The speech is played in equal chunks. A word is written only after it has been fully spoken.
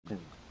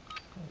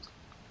You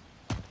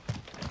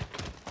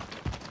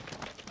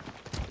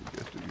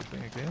guys do your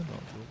thing again? I'll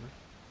go over.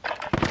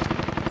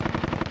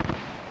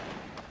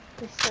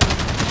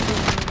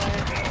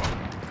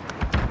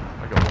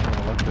 I got one on the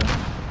left there.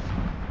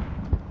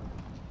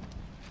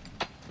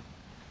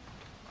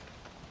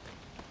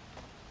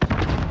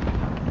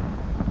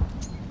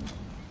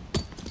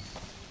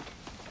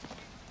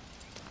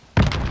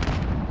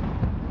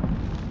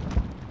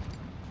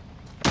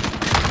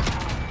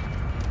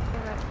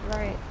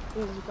 Right,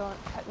 he's going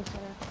cutting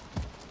center.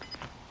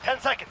 10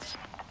 seconds.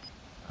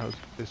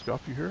 Is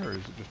Scoff you here, or is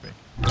it just me?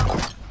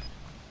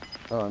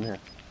 Oh, I'm here.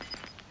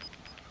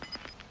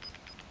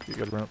 You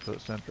gotta run up to the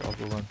center. I'll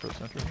go run for the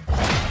center.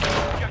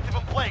 Objective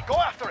in play. Go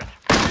after it.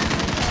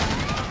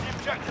 The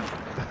objective.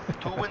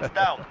 2 wins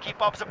down.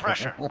 Keep up the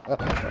pressure.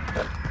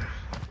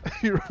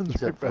 He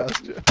runs right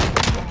past you. It's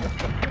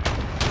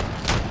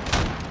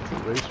a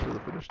race for the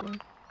finish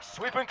line.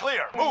 Sweep and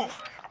clear.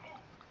 Move.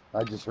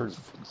 I just heard his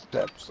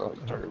footsteps, so I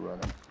started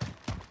running.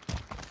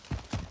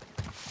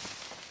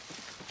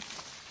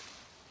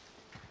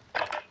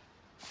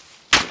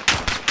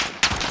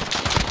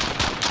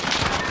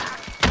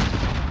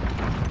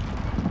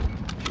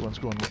 One's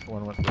going,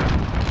 one went right.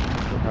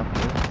 Still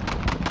halfway.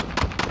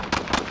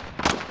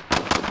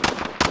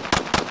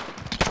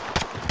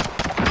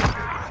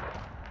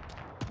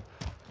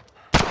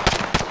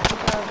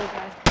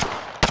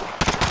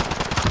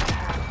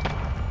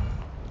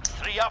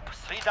 Three up,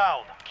 3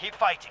 down. Keep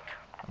fighting.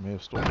 I may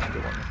have stolen the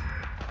good one.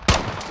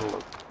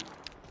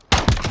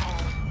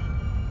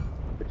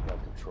 Picking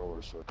up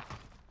controller, so.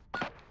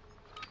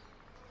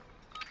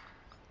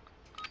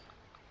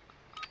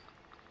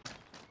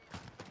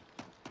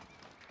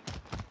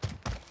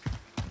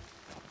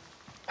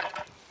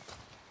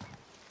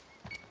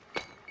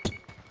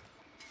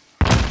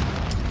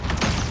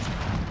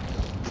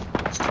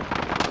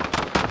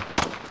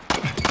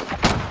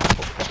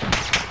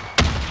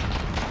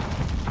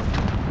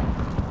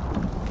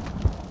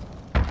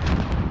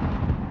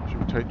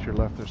 Tight to your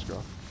left there,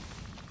 Scott.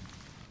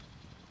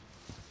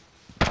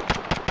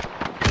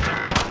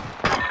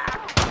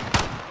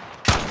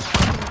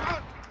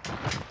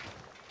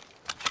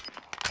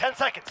 Ten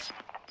seconds.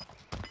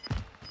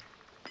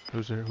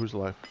 Who's here? Who's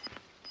alive?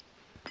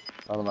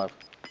 I'm alive.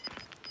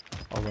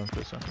 I'll run for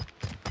the center.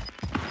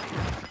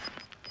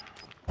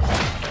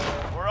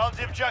 We're on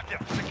the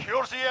objective.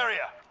 Secure the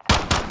area.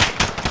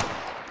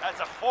 That's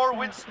a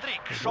 4-win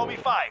streak. Show me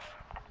 5.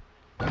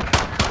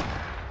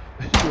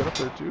 You went up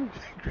there too?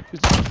 Crazy.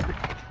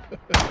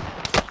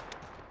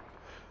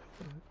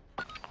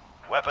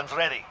 Weapons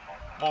ready.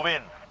 Move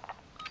in.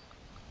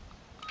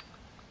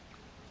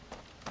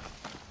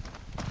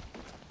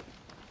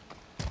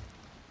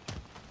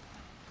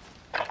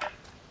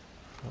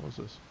 What was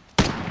this?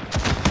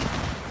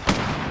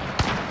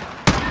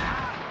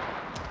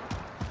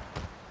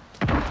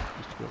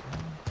 Just go.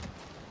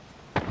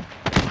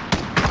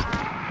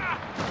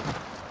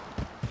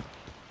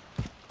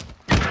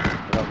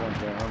 Got one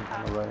down on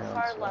the right hand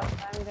Far side. left,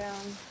 I'm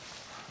down.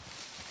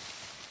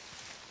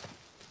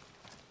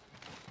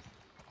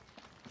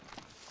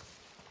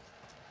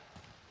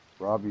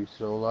 Rob, you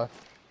still alive?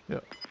 Yeah.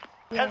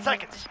 10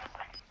 seconds.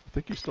 I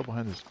think he's still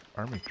behind this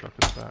army truck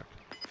in the back.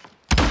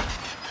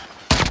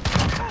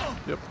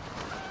 Yep.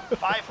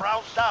 5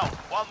 rounds down.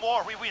 1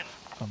 more, we win.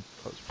 I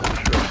was pretty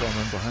sure I saw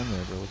him in behind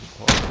there, but I wasn't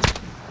positive.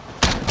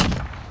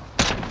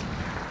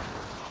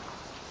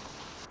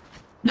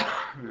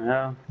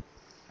 Yeah.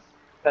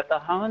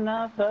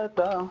 Petahana,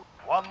 peta.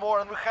 1 more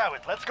and we have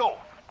it. Let's go.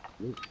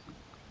 EBR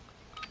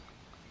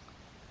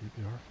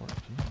 14.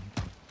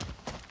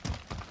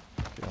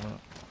 Okay, I'm gonna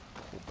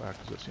go back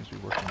because that seems to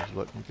be working. Just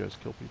letting you guys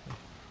kill people.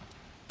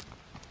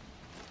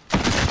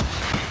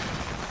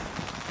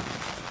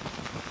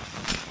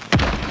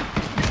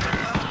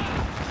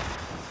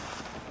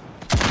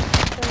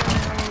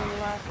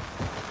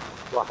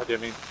 واحد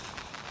يمين.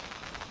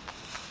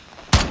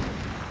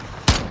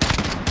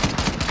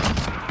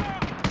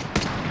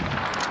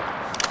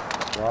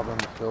 Rob, I'm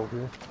still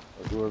here.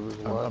 Or whoever's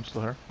alive. I'm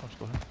still here. I'm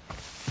still here.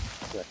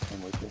 Yeah,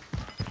 I'm with you.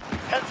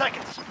 10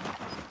 seconds.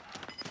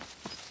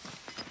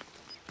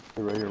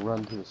 Get ready to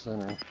run to the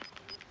center.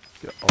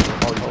 Yeah, Oh,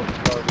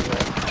 it's already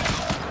there.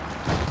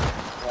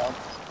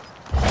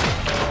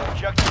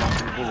 Objective.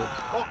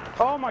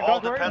 Oh my All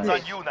God, where depends is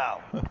on you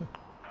now.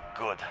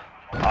 Good.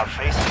 Our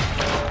face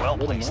is well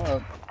Lit him placed.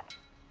 up.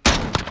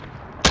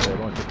 Yeah, it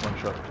only took 1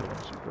 shot to kill him,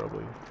 so you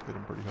probably hit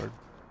him pretty hard.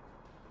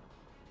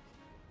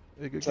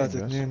 Hey, good game,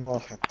 guys.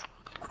 2-2-1.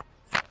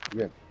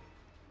 Yeah.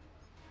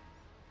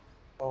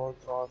 Oh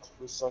god,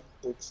 we suck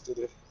dicks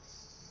today.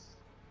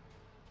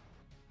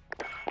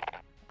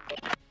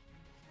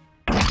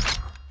 I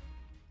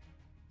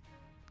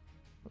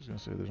was gonna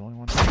say, there's only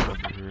one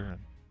over here,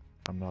 and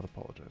I'm not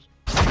apologizing.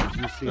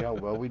 Did you see how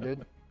well we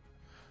did?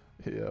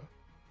 Yeah.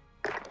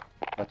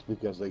 That's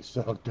because they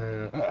sucked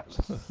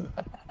ass.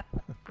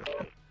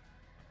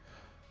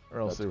 Or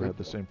else That's they would have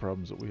good, the same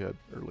problems that we had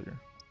earlier.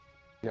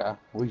 Yeah,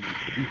 we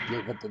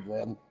gave it to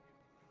them.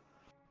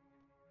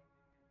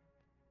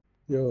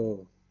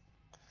 Yo.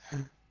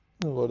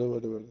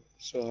 ولا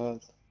شو هذا؟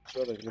 شو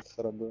هذا اللي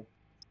خرب؟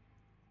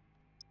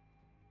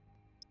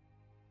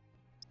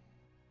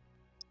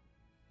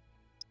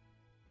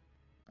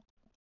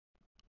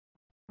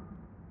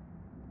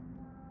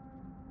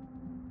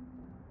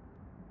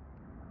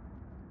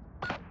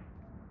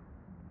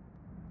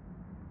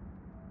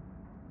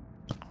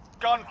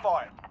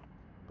 Gunfight.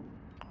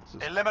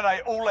 This is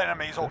Eliminate all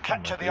enemies or definitely my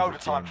capture the favorite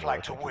overtime game,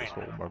 flag though, to I think,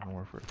 win. of this whole Modern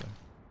Warfare thing.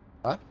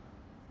 Huh?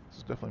 This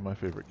is definitely my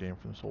favorite game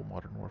from this whole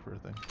Modern Warfare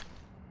thing.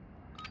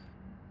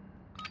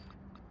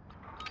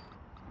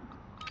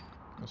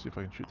 Let's see if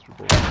I can shoot through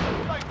both.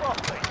 Stay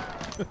frosty.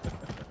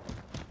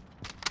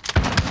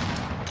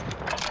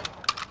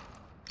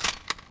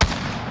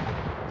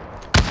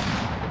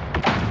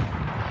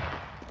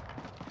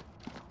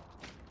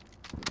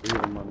 Three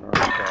of them on the right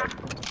side.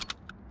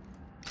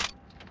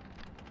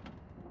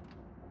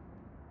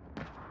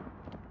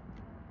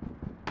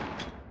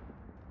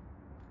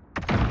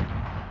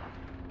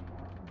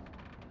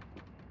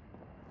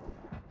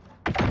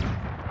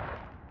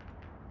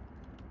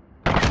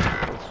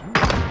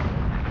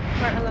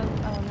 Right, hello.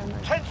 Oh, never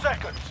mind. 10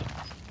 seconds.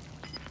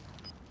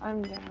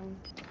 I'm down.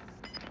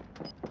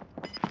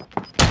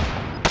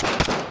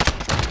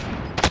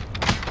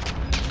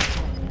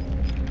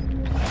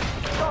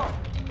 Go.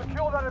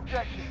 Secure that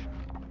objective.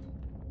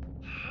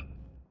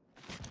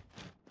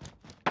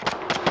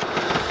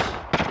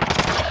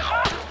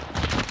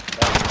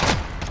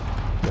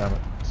 Damn it.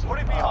 Put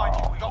it behind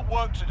you. We got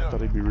work to I thought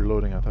do. he'd be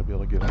reloading. I thought I'd be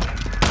able to get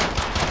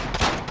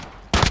him.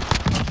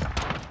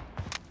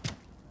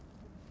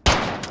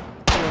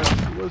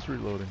 Yeah, he was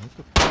reloading. What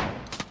the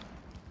f?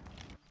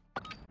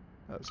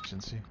 That was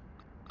chintzy.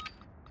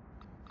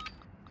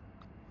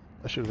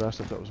 I should have asked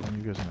if that was one of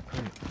you guys in the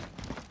crate.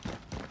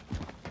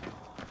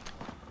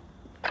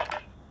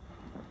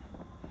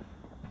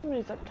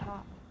 Somebody's up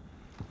top.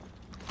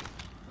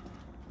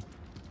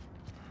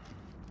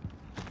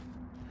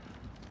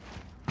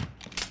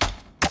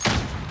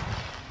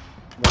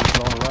 There's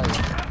on the right.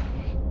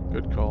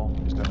 Good call.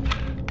 He's down.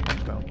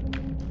 He's down.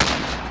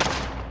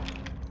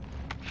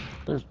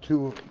 There's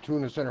two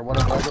in the center. One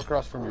right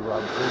across from you,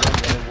 Rob. Three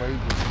the other way.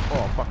 Just,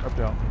 Oh fuck, I'm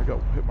down. I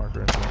got hit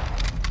marker into him.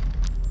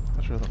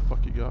 Not sure how the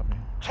fuck he got me.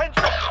 10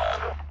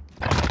 seconds.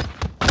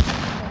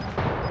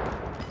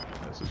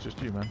 This is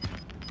just you, man.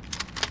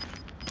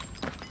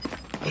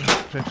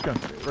 Change gun.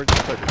 Right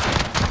beside you.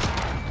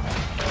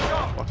 Go.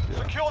 Fuck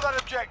yeah. Secure that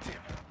objective.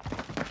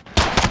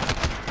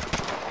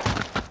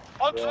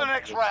 On to the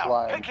next it's round.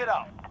 flying. Pick it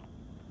up.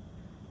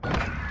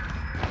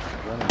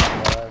 running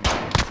flag.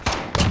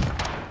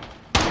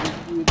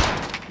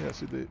 Yeah,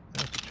 see, they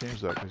have to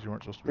change that because you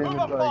weren't supposed to be Move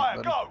Damn up it, fire.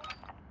 buddy. Go.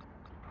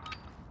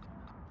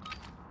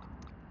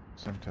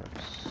 syntax.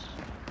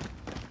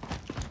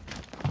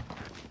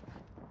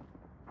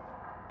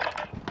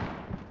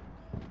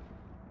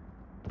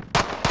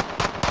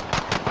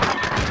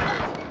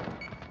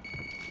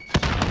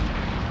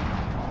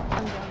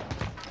 I'm down.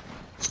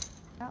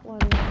 That one.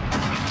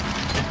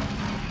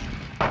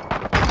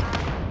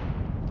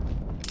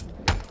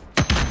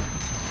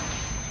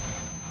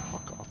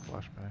 Fuck off,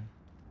 flashbang.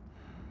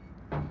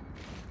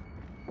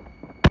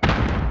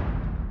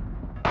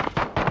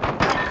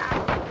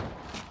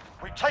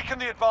 We've taken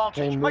the advantage.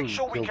 Same Make move,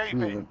 sure we kill keep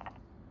two of it. them.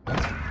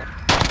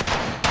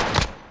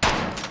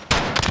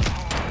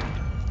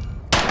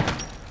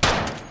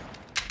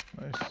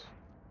 Nice.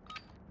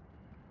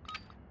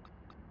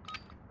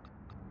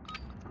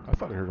 I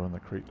thought I heard one in the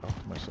crate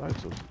off to my side,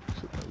 so I was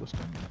sitting there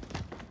listening.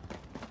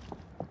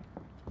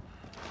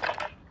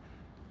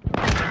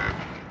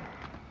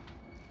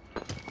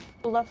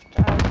 Left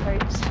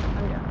crates.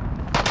 I'm down.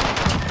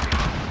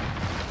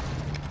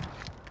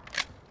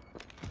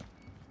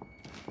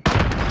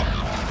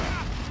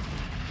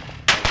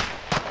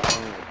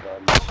 Oh,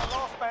 God. The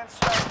last man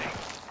standing.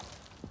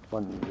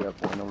 One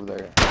over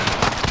there.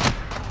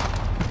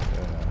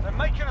 Yeah. They're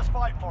making us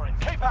fight for it.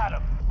 Keep at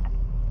them.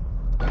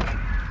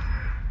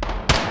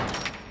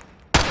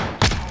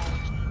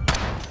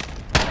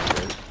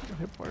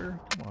 Hip fire?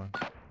 Come on.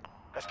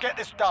 Let's get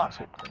this done. Let's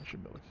hit fire.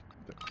 Shouldn't be like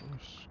that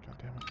close. God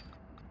damn it.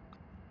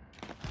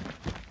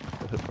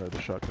 I'll hip fire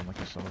the shotgun like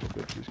a son of a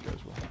bitch. These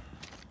guys will.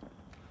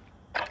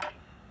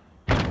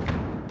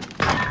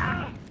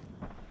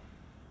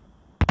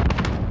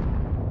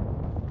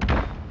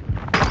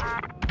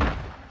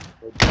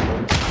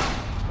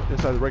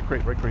 Inside the right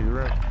crate, right crate.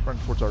 You're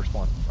running towards our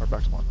spawn, our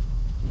back spawn.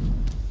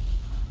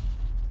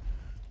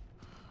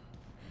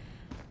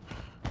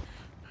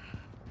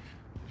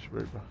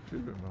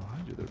 Should be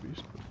behind you there,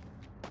 beast.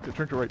 Yeah,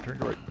 turn to right,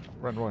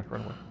 Run away,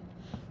 run away.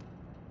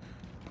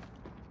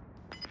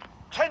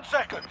 10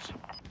 seconds.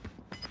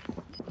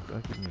 The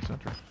heck is in the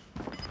center.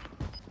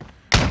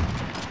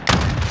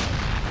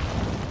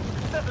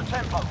 Set the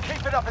tempo.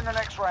 Keep it up in the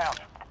next round.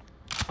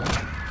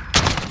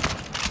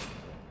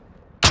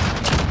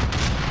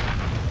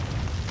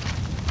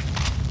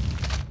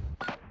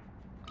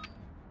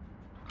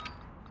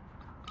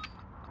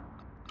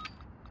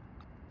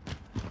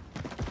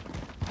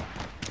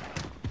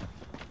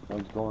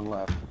 One's going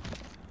left.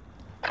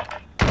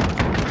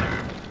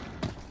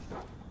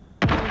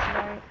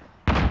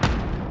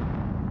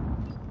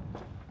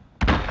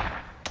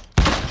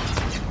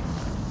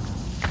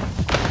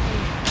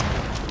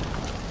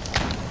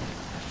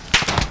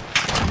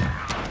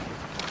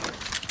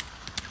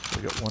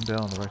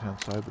 down on the right hand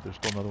side, but there's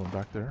still another one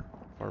back there.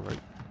 Far right.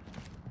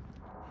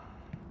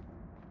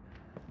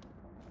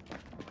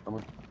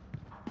 Coming.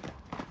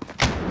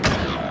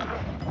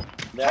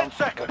 10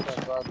 seconds.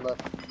 Left, side,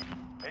 left.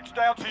 It's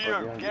down to you.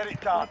 behind Get you.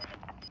 it done.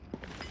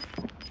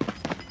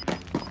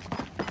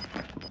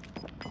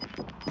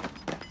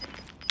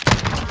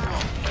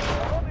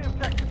 They're on the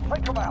objective.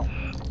 Take them out.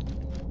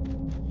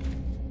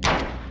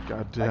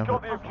 God They damn got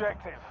it. the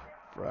objective.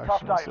 Fraction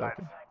of a Tough day,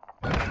 second.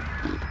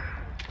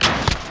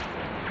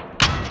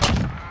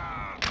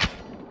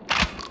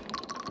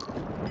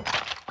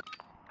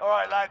 All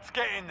right, lads,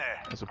 get in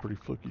there. That's a pretty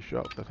fluky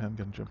shot with that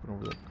handgun jumping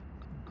over that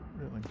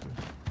railing too.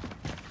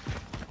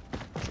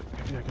 It's like,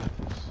 maybe I got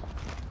this.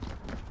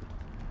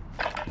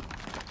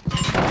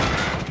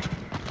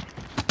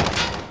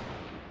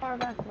 Far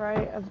back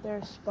right of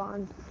their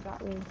spawn.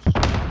 That means.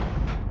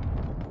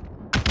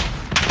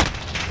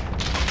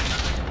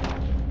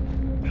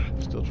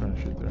 Still trying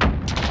to shoot there.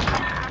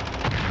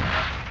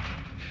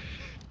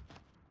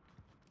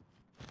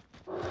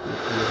 You're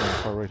in the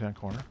far right hand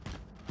corner.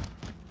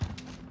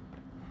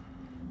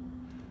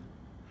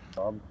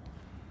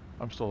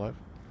 I'm still alive.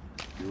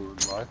 You were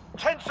alive?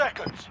 10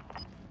 seconds.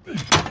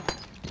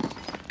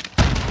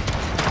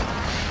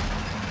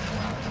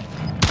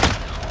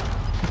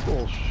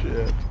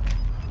 Bullshit.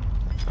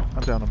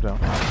 I'm down.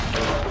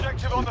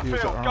 Objective on the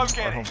Use field. our Go home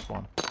get it.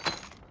 spawn.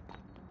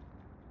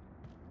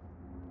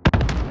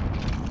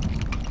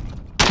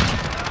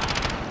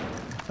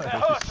 They're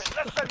hurting.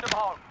 Let's send them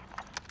home.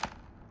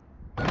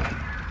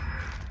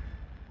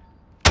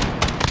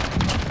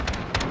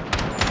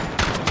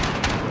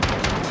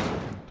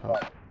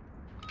 Top.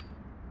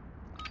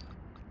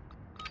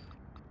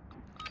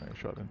 I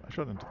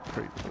shot into the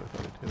crate, so I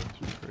thought I'd hit him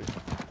through the crate.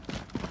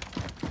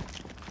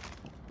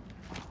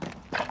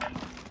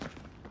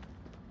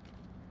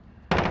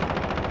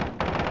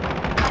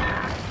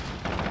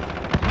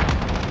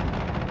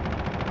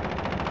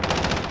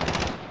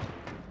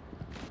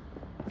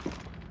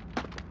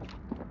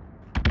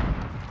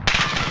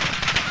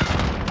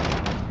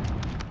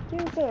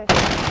 Jesus.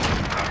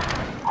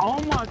 Oh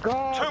my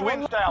god! 2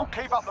 wins down.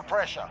 Keep up the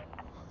pressure.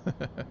 Oh,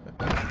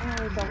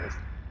 that was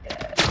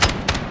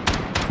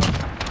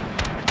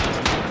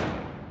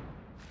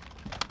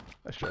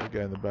I shot a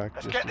guy in the back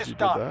Let's just get as this he did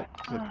done. that.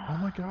 He's like, oh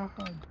my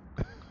god.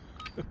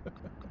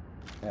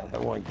 Yeah,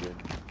 that wasn't good.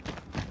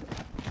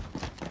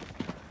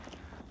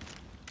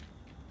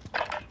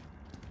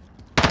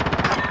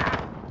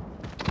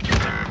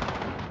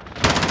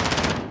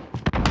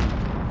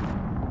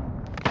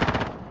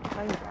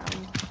 I'm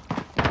down.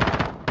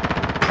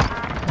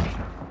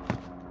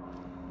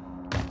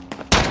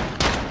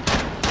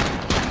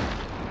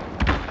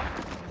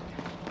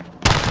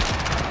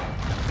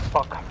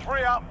 Fuck.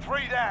 3 up,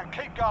 3 down.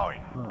 Keep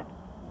going.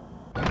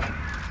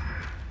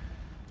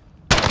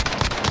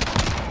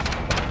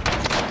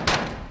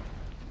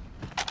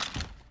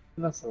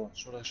 كلنا سوا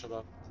شو يا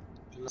شباب؟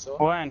 كلنا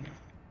سوا؟ وين؟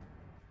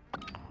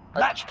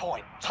 Match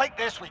point. Take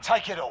this. We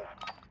take it all.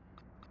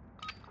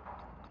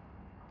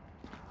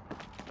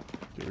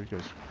 Get where you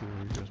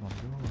guys want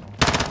to go.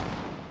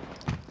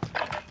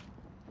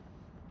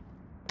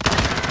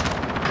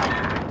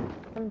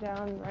 I'm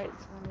down right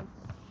side.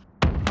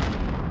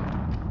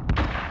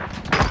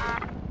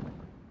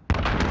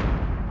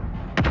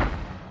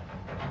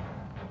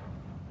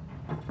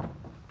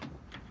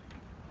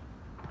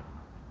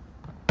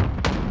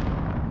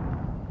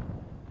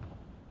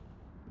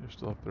 You're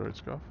still up there, right,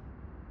 Scuff?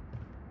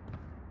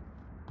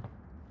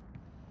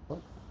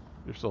 What?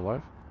 You're still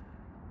alive?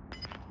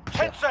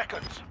 10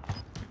 seconds.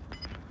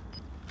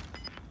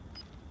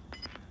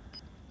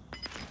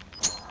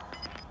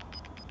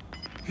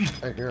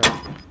 Hey, here.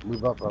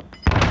 Move up. Go.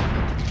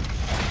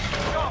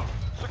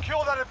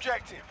 Secure that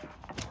objective.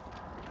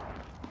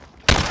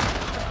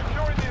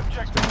 Securing the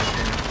objective.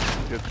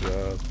 Good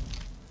job.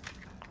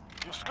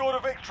 You've scored a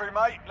victory,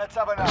 mate. Let's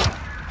have another.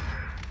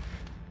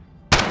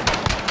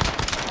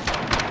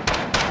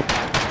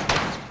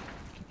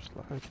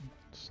 Keep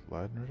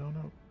sliding right on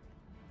out.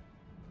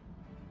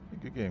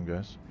 Good game,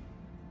 guys.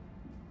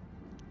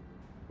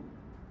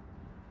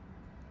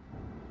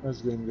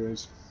 Nice game,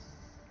 guys.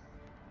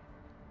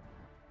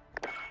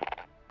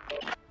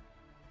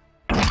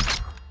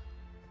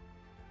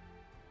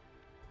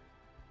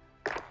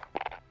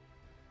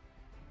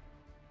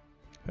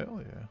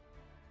 Hell yeah.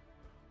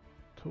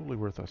 Totally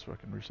worth us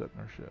fucking resetting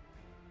our shit.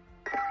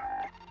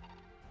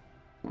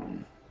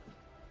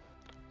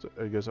 So,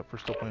 are you guys up for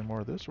still playing more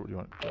of this, or do you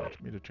want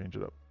me to change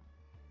it up?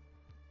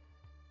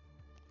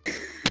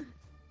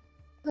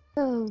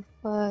 Oh,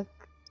 fuck.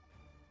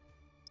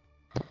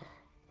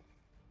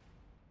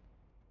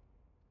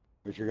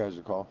 What's your guys'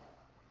 call?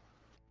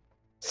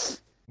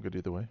 I'm good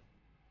either way.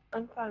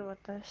 I'm fine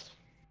with this.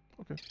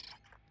 Okay.